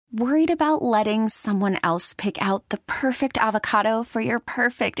Worried about letting someone else pick out the perfect avocado for your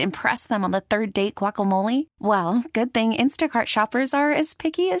perfect impress them on the third date guacamole? Well, good thing Instacart shoppers are as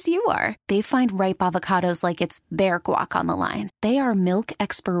picky as you are. They find ripe avocados like it's their guac on the line. They are milk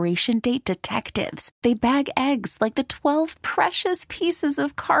expiration date detectives. They bag eggs like the 12 precious pieces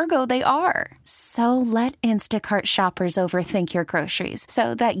of cargo they are. So let Instacart shoppers overthink your groceries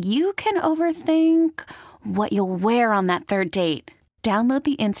so that you can overthink what you'll wear on that third date. Download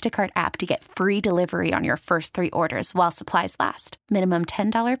the Instacart app to get free delivery on your first 3 orders while supplies last. Minimum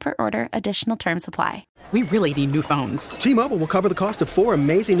 $10 per order. Additional terms apply. We really need new phones. T-Mobile will cover the cost of 4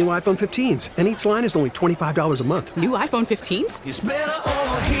 amazing new iPhone 15s, and each line is only $25 a month. New iPhone 15s? It's better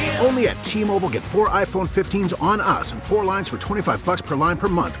over here. Only at T-Mobile, get 4 iPhone 15s on us and 4 lines for $25 per line per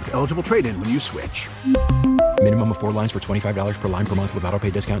month with eligible trade-in when you switch. Minimum of 4 lines for $25 per line per month with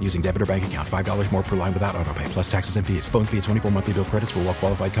autopay discount using debit or bank account. $5 more per line without autopay, plus taxes and fees. Phone fee at 24 monthly bill credits for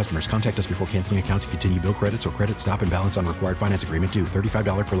well-qualified customers. Contact us before canceling account to continue bill credits or credit stop and balance on required finance agreement due.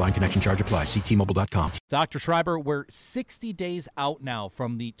 $35 per line connection charge applies. See T-Mobile.com. Dr. Schreiber, we're 60 days out now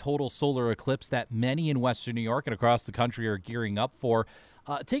from the total solar eclipse that many in Western New York and across the country are gearing up for.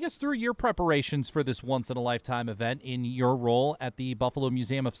 Take us through your preparations for this once-in-a-lifetime event in your role at the Buffalo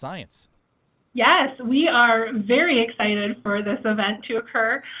Museum of Science. Yes, we are very excited for this event to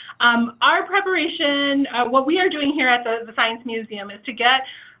occur. Our preparation, what we are doing here at the Science Museum is to get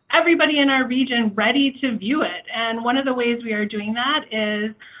everybody in our region ready to view it. And one of the ways we are doing that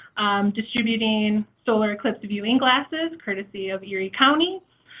is distributing solar eclipse viewing glasses, courtesy of Erie County,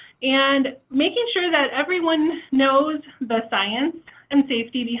 and making sure that everyone knows the science and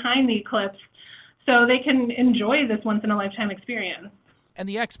safety behind the eclipse so they can enjoy this once-in-a-lifetime experience. And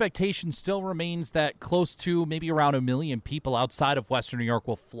the expectation still remains that close to maybe around 1 million people outside of Western New York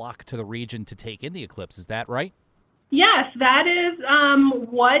will flock to the region to take in the eclipse. Is that right? Yes, that is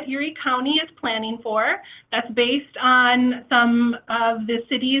what Erie County is planning for. That's based on some of the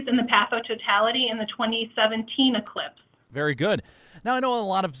cities in the path of totality in the 2017 eclipse. Very good. Now, I know a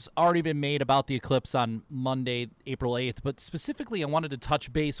lot has already been made about the eclipse on Monday, April 8th, but specifically I wanted to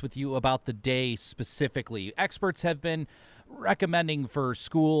touch base with you about the day specifically. Experts have been recommending for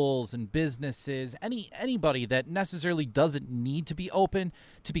schools and businesses, anybody that necessarily doesn't need to be open,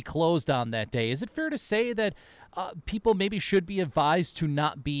 to be closed on that day. Is it fair to say that people maybe should be advised to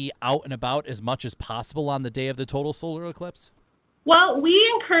not be out and about as much as possible on the day of the total solar eclipse? Well, we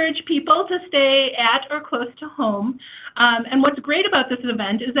encourage people to stay at or close to home. And what's great about this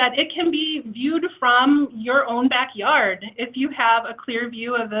event is that it can be viewed from your own backyard if you have a clear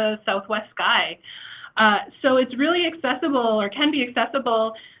view of the southwest sky. So it's really accessible, or can be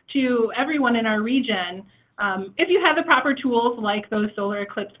accessible, to everyone in our region if you have the proper tools like those solar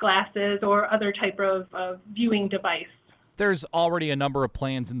eclipse glasses or other type of viewing device. There's already a number of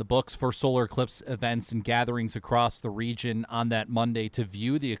plans in the books for solar eclipse events and gatherings across the region on that Monday to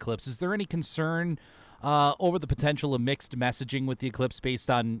view the eclipse. Is there any concern over the potential of mixed messaging with the eclipse based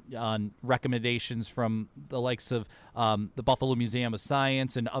on recommendations from the likes of the Buffalo Museum of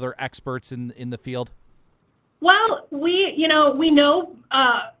Science and other experts in the field? Well, we know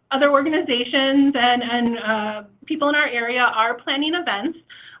other organizations and people in our area are planning events,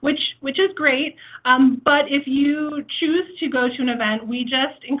 which is great. But if you choose to go to an event, we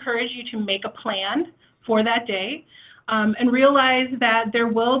just encourage you to make a plan for that day and realize that there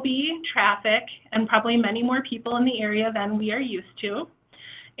will be traffic and probably many more people in the area than we are used to.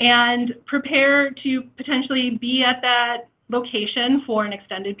 And prepare to potentially be at that location for an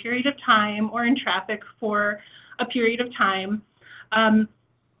extended period of time or in traffic for a period of time.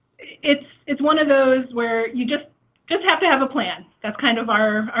 It's one of those where you just have to have a plan. That's kind of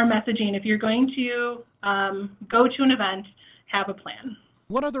our messaging. If you're going to go to an event, have a plan.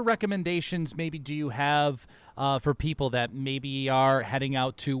 What other recommendations maybe do you have for people that maybe are heading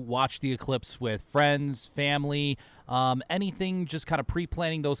out to watch the eclipse with friends, family, anything, just kind of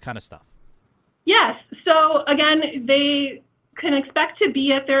pre-planning those kind of stuff? Yes. So again, they can expect to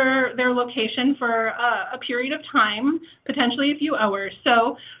be at their location for a period of time, potentially a few hours.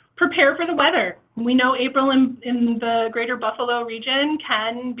 So prepare for the weather. We know April in the greater Buffalo region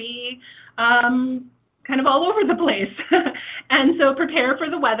can be kind of all over the place. And so prepare for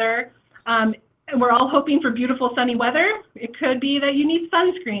the weather. And we're all hoping for beautiful sunny weather. It could be that you need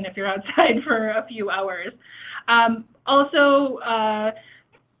sunscreen if you're outside for a few hours. Also,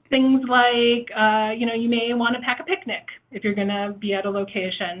 things like, you may want to pack a picnic if you're going to be at a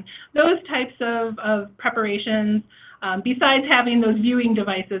location. Those types of preparations, besides having those viewing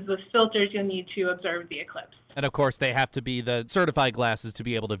devices, those filters you'll need to observe the eclipse. And, of course, they have to be the certified glasses to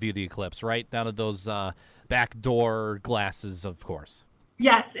be able to view the eclipse, right? None of those backdoor glasses, of course.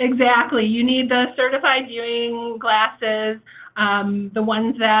 Yes, exactly. You need the certified viewing glasses, the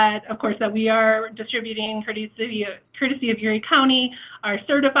ones that, of course, that we are distributing courtesy of Erie County, are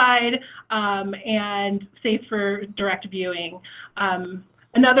certified and safe for direct viewing.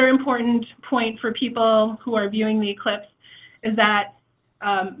 Another important point for people who are viewing the eclipse is that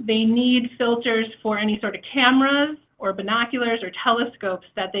they need filters for any sort of cameras or binoculars or telescopes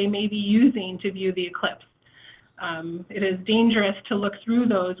that they may be using to view the eclipse. It is dangerous to look through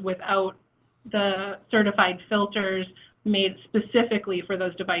those without the certified filters made specifically for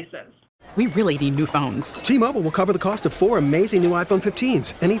those devices. We really need new phones. T-Mobile will cover the cost of 4 amazing new iPhone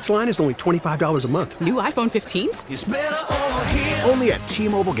 15s, and each line is only $25 a month. New iPhone 15s? It's better over here. Only at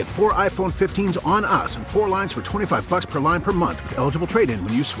T-Mobile, get 4 iPhone 15s on us and 4 lines for $25 per line per month with eligible trade-in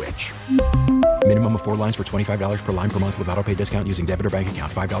when you switch. Minimum of 4 lines for $25 per line per month with autopay discount using debit or bank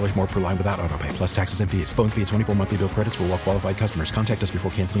account. $5 more per line without autopay, plus taxes and fees. Phone fee at 24 monthly bill credits for well-qualified customers. Contact us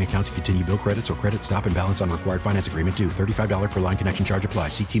before canceling account to continue bill credits or credit stop and balance on required finance agreement due. $35 per line connection charge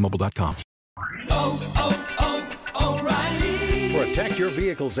applies. See T-Mobile.com. O'Reilly. Protect your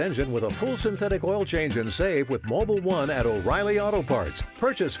vehicle's engine with a full synthetic oil change and save with Mobile One at O'Reilly Auto Parts.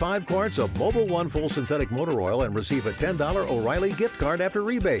 Purchase 5 quarts of Mobile One full synthetic motor oil and receive a $10 O'Reilly gift card after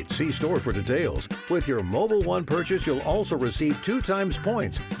rebate. See store for details. With your Mobile One purchase, you'll also receive 2 times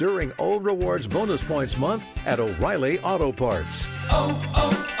points during O Rewards Bonus Points Month at O'Reilly Auto Parts.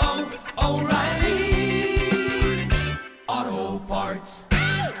 O'Reilly Auto Parts.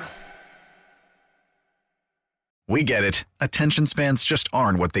 We get it. Attention spans just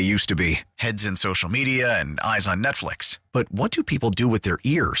aren't what they used to be. Heads in social media and eyes on Netflix. But what do people do with their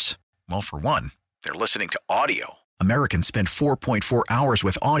ears? Well, for one, they're listening to audio. Americans spend 4.4 hours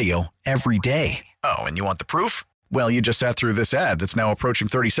with audio every day. Oh, and you want the proof? Well, you just sat through this ad that's now approaching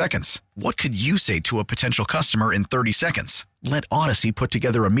 30 seconds. What could you say to a potential customer in 30 seconds? Let Odyssey put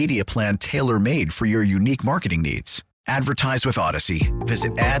together a media plan tailor-made for your unique marketing needs. Advertise with Odyssey.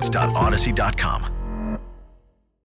 Visit ads.odyssey.com.